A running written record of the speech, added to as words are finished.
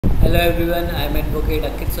Hello everyone, I am Advocate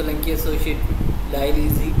Akhil SOlanki Associate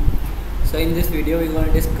Dialezee. So in this video we are going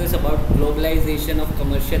to discuss about globalization of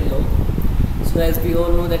commercial law. So as we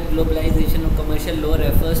all know that globalization of commercial law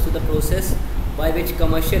refers to the process by which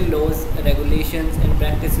commercial laws, regulations and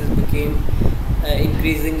practices became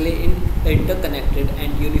increasingly interconnected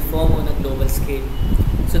and uniform on a global scale.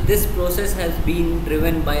 So this process has been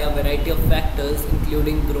driven by a variety of factors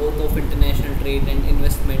including growth of international trade and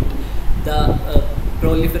investment, the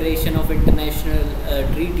proliferation of international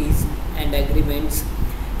treaties and agreements,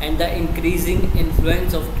 and the increasing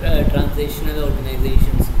influence of transnational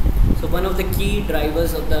organizations. So one of the key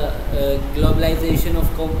drivers of the globalization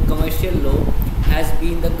of commercial law has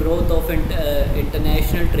been the growth of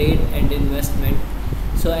international trade and investment.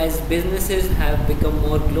 So as businesses have become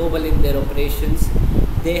more global in their operations,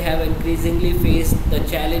 they have increasingly faced the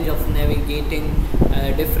challenge of navigating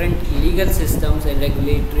different legal systems and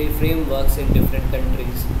regulatory frameworks in different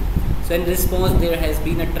countries. So in response, there has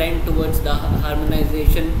been a trend towards the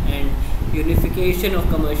harmonization and unification of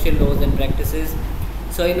commercial laws and practices.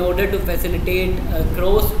 So in order to facilitate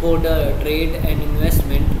cross-border trade and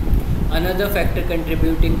investment, another factor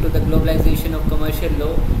contributing to the globalization of commercial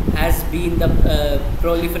law has been the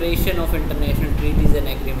proliferation of international treaties and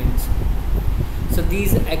agreements. So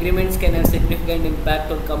these agreements can have significant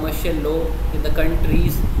impact on commercial law in the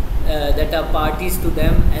countries that are parties to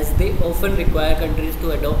them, as they often require countries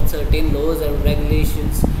to adopt certain laws and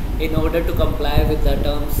regulations in order to comply with the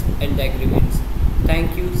terms and the agreements.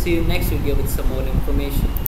 Thank you. See you next video with some more information.